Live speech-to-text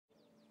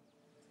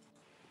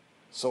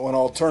So, an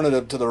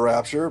alternative to the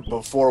rapture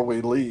before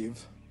we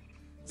leave,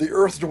 the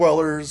Earth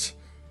dwellers'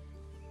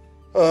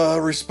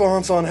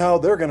 response on how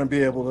they're going to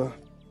be able to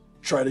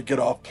try to get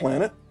off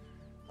planet.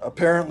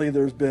 Apparently,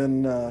 there's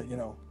been, a,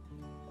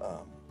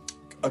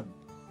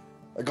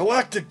 a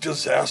galactic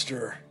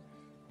disaster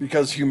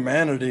because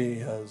humanity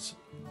has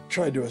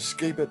tried to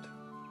escape it.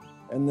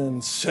 And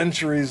then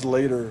centuries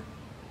later,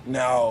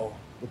 now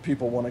the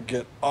people want to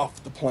get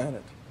off the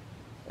planet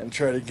and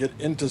try to get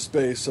into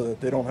space so that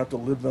they don't have to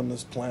live on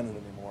this planet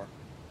anymore.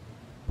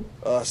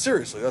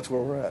 Seriously, that's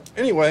where we're at.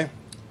 Anyway,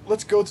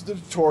 let's go to the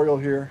tutorial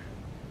here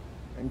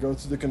and go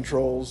through the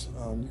controls.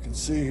 You can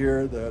see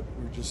here that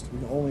we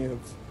only have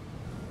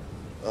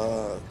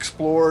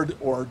explored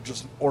or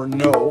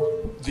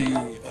know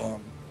the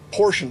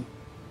portion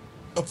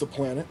of the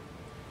planet,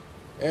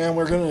 and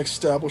we're going to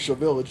establish a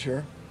village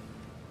here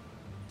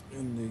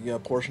in the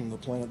portion of the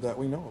planet that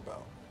we know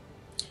about.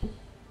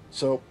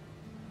 So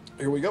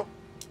here we go.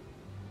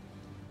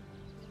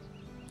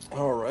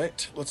 All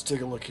right, let's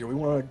take a look here. We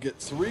want to get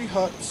 3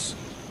 huts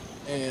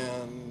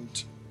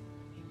and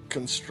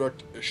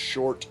construct a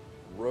short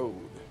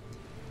road.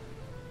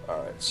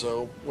 All right,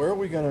 so where are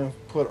we gonna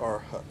put our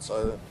huts?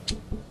 I'm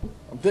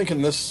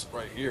thinking this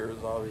right here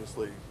is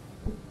obviously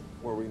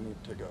where we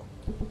need to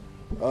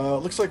go.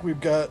 Looks like we've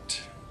got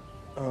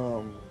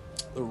the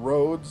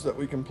roads that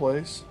we can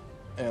place,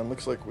 and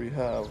looks like we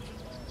have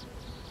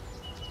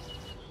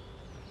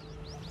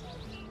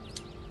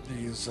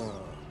these.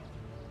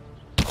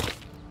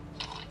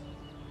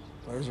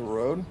 There's a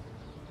road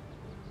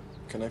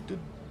connected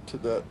to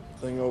that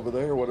thing over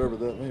there, whatever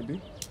that may be.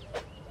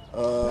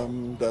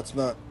 That's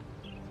not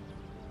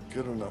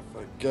good enough,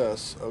 I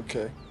guess.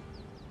 Okay.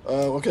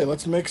 Okay,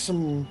 let's make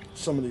some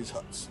of these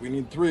huts. We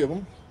need 3 of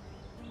them.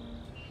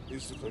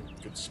 These look like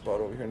a good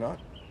spot over here. Not.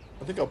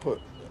 I think I'm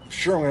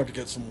sure I'm gonna have to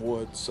get some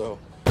wood. So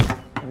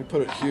let me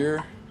put it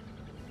here,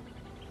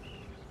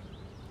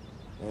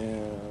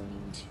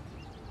 and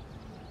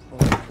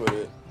let me put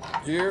it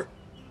here.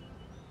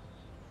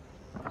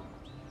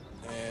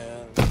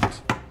 And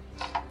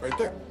right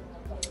there.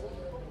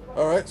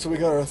 Alright, so we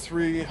got our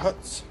 3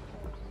 huts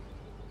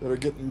that are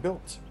getting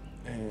built.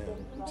 And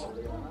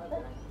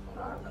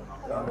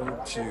I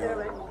need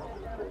to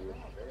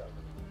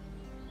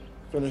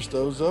finish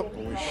those up,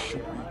 and we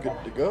should be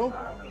good to go.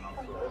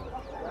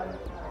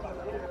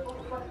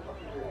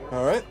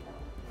 Alright.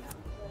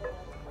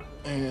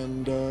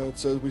 And it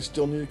says we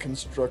still need to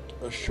construct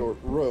a short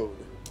road.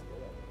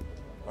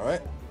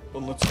 Alright,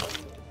 well, let's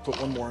put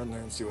one more in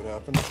there and see what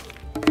happens.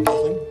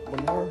 Nothing?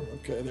 One more?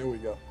 Okay, there we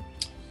go.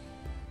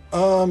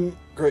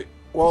 Great.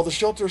 While the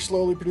shelter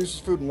slowly produces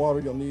food and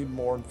water, you'll need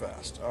more and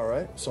fast.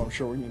 Alright, so I'm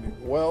sure we need a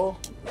well.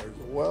 There's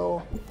a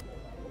well.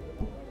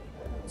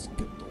 Let's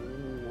do the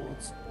well,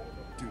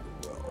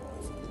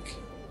 I think.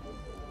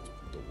 Let's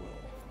put the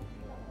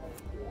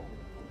well.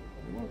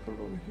 We want to put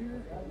it over here?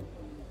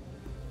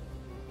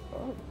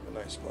 Oh, a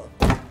nice spot.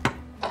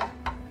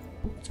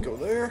 Let's go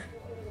there.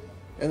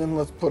 And then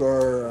let's put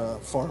our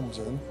farms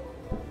in,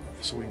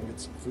 so we can get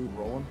some food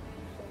rolling.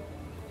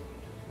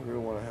 We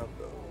don't want to have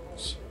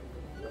those.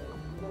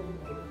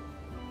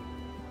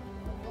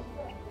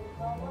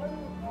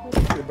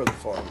 Get by the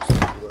farms. I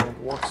don't have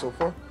to walk so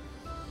far.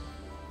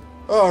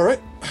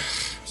 Alright,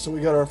 so we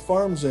got our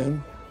farms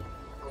in,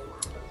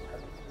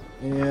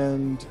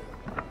 and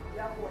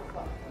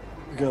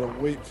we gotta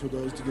wait for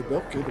those to get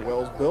built. Okay, the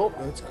well's built,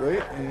 that's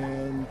great,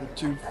 and the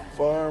 2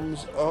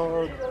 farms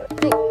are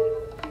built.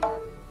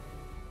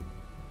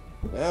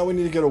 Now we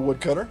need to get a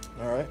woodcutter.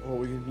 Alright, well,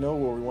 we know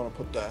where we want to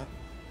put that.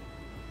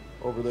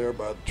 Over there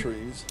by the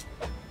trees.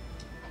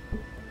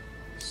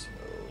 So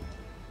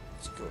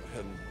let's go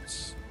ahead and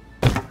let's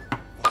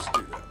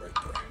do that right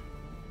there.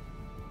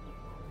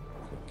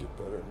 Can't get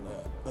better than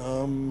that.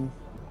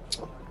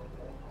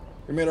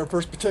 We made our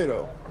first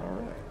potato.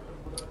 Alright.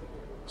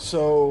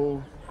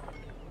 So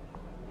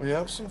we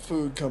have some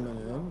food coming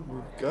in.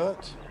 We've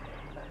got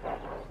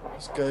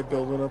this guy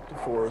building up the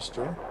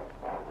forester,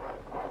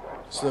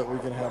 so that we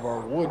can have our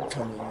wood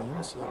coming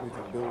in, so that we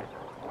can build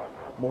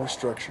more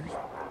structures.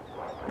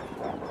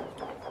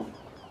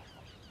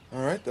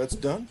 Alright, that's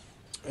done.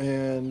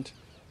 And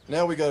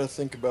now we got to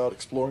think about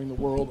exploring the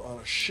world on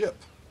a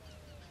ship.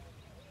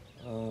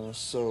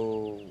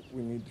 So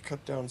we need to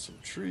cut down some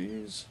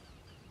trees.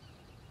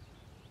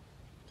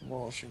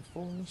 Demolishing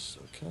forests,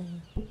 okay.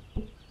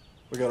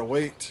 We gotta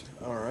wait.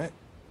 Alright.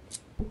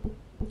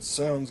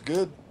 Sounds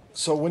good.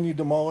 So when you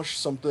demolish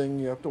something,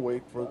 you have to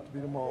wait for it to be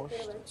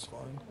demolished. That's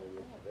fine.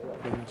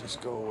 It doesn't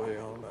just go away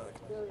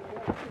automatically.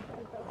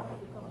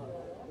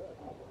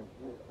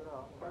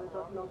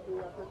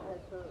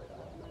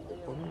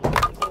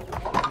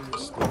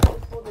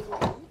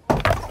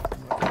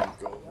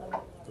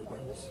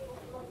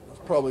 There's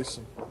probably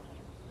some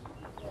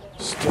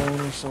stone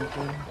or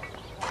something.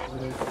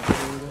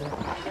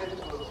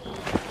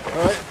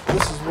 Alright,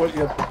 this is what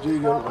you have to do.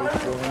 You gotta wait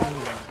for them.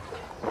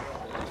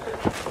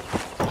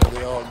 There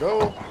they all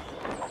go.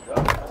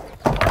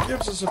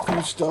 Gives us a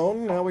few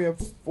stone. Now we have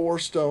 4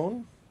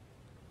 stone.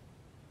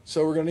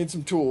 So we're going to need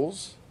some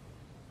tools.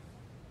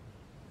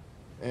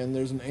 And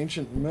there's an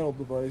ancient metal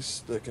device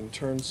that can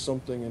turn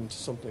something into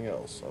something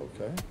else.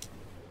 Okay.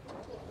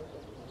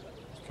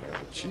 It's kind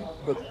of cheap,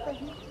 but...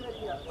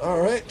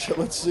 Alright,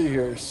 let's see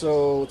here.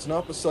 So, it's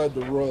not beside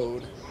the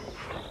road.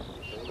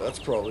 That's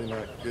probably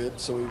not good,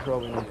 so we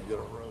probably need to get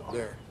a road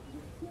there.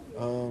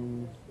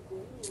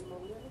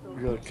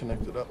 We gotta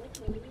connect it up.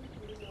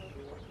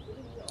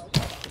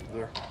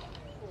 There.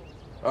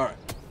 Alright.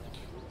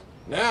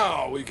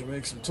 Now we can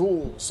make some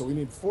tools. So we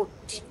need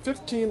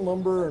 15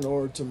 lumber in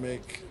order to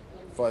make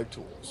 5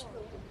 tools.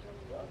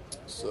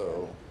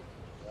 So,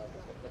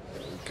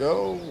 there we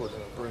go. We're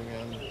gonna bring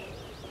in...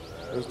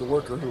 There's the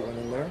worker who went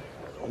in there.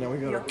 And now we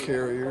got our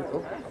carrier.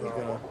 Oh, he's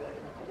gonna...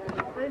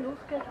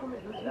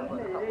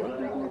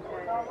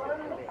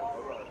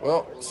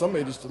 Well,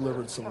 somebody just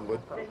delivered some wood,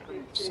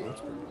 so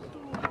that's pretty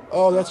good.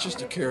 Oh, that's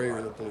just a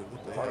carrier that they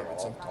have.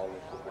 It's empty.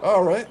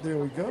 All right, there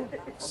we go.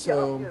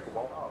 So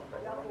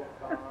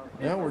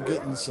now we're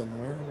getting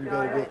somewhere. We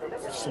gotta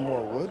get some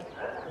more wood.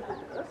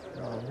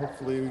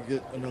 Hopefully we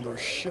get another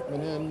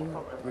shipment in.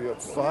 We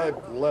got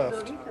 5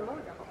 left.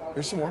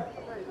 Here's some more.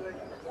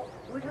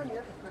 We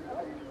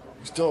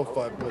still have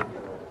 5 wood.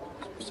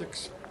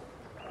 6.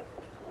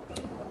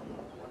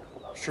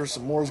 Sure,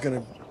 some more is gonna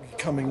be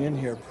coming in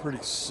here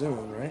pretty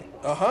soon, right?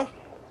 Uh-huh.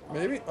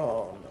 Maybe?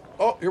 Oh, no.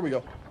 Oh, here we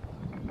go.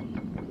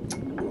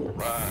 All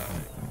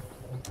right.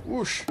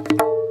 Whoosh.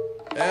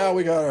 Now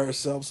we got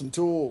ourselves some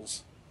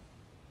tools.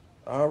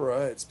 All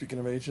right. Speaking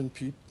of ancient,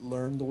 Pete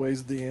learned the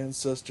ways of the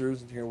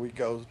ancestors, and here we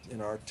go in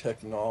our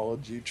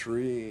technology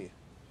tree.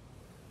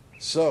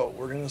 So,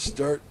 we're gonna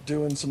start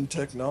doing some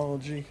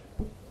technology.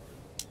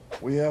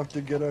 We have to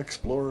get an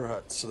explorer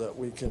hut so that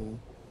we can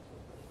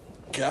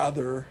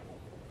gather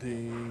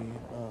the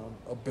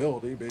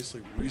ability,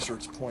 basically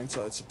research points,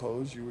 I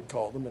suppose you would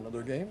call them in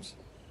other games.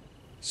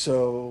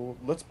 So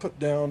let's put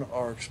down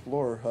our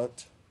explorer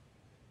hut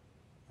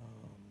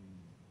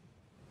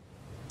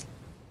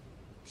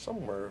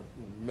somewhere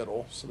in the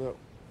middle so that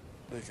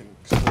they can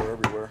explore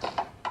everywhere. Let's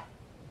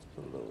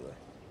put it over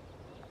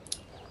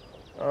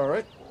there.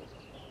 Alright,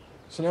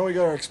 so now we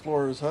got our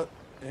explorer's hut,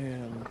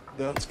 and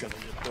that's going to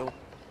get built.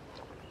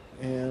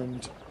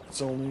 And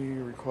it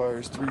only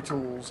requires 3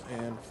 tools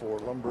and 4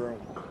 lumber.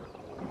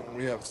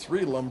 We have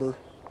 3 lumber.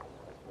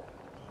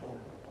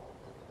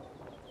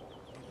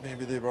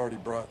 Maybe they've already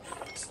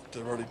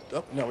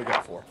up. No, we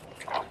got 4.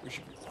 Okay, we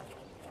should be fine.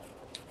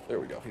 There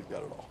we go. He's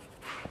got it all.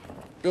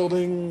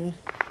 Building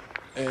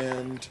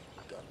and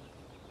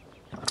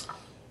done.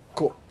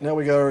 Cool. Now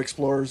we got our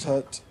explorer's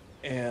hut,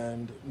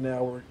 and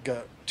now we've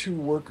got 2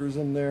 workers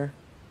in there.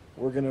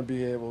 We're gonna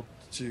be able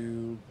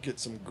to get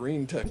some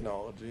green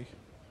technology.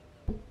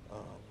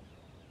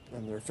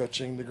 And they're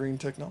fetching the green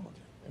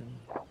technology. And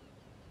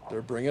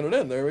they're bringing it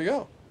in. There we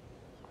go.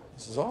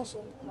 This is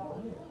awesome.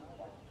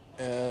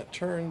 And it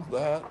turns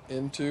that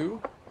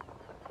into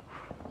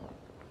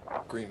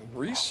green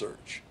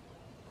research.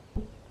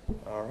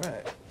 All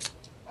right.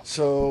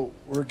 So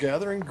we're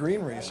gathering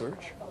green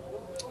research,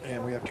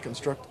 and we have to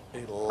construct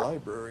a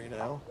library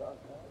now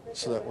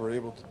so that we're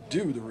able to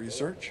do the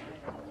research.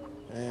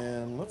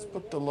 And let's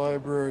put the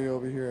library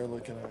over here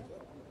like in a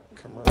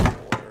commercial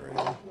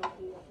area.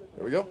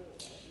 There we go.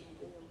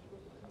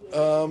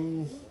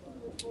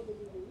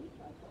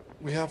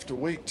 We have to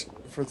wait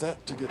for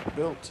that to get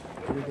built.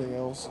 Everything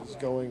else is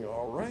going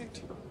all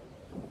right.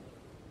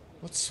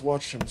 Let's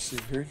watch him. See,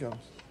 here he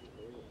comes.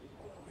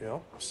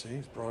 Yep, see,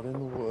 he's brought in the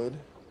wood.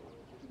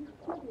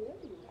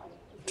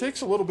 It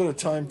takes a little bit of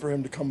time for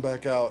him to come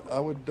back out. I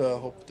would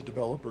hope the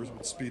developers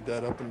would speed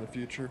that up in the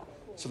future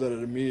so that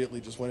it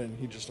immediately just went in and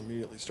he just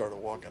immediately started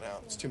walking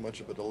out. It's too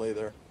much of a delay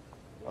there.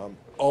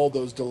 All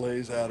those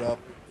delays add up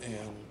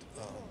and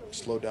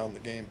slow down the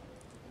game.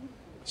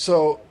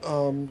 So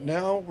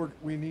now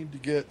we need to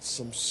get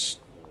some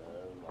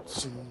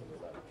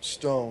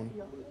stone,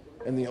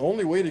 and the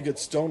only way to get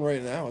stone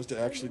right now is to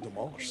actually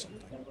demolish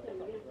something.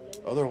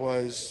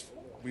 Otherwise,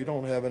 we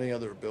don't have any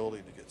other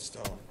ability to get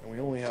stone, and we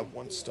only have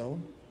 1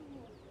 stone.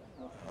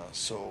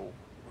 So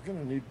we're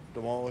gonna need to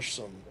demolish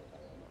some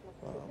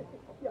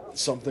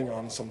something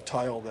on some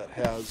tile that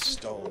has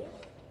stone.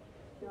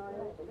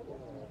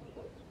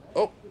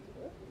 Oh,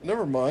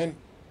 never mind.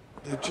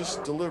 They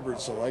just delivered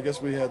some. I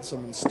guess we had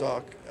some in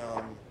stock,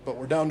 but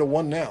we're down to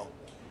 1 now.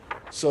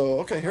 So,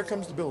 okay, here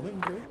comes the building.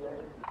 Great.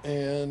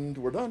 And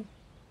we're done.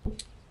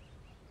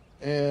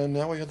 And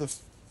now we have the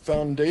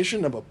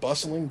foundation of a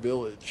bustling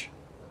village.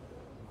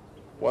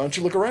 Why don't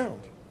you look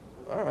around?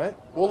 All right,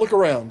 we'll look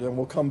around and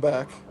we'll come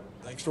back.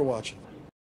 Thanks for watching.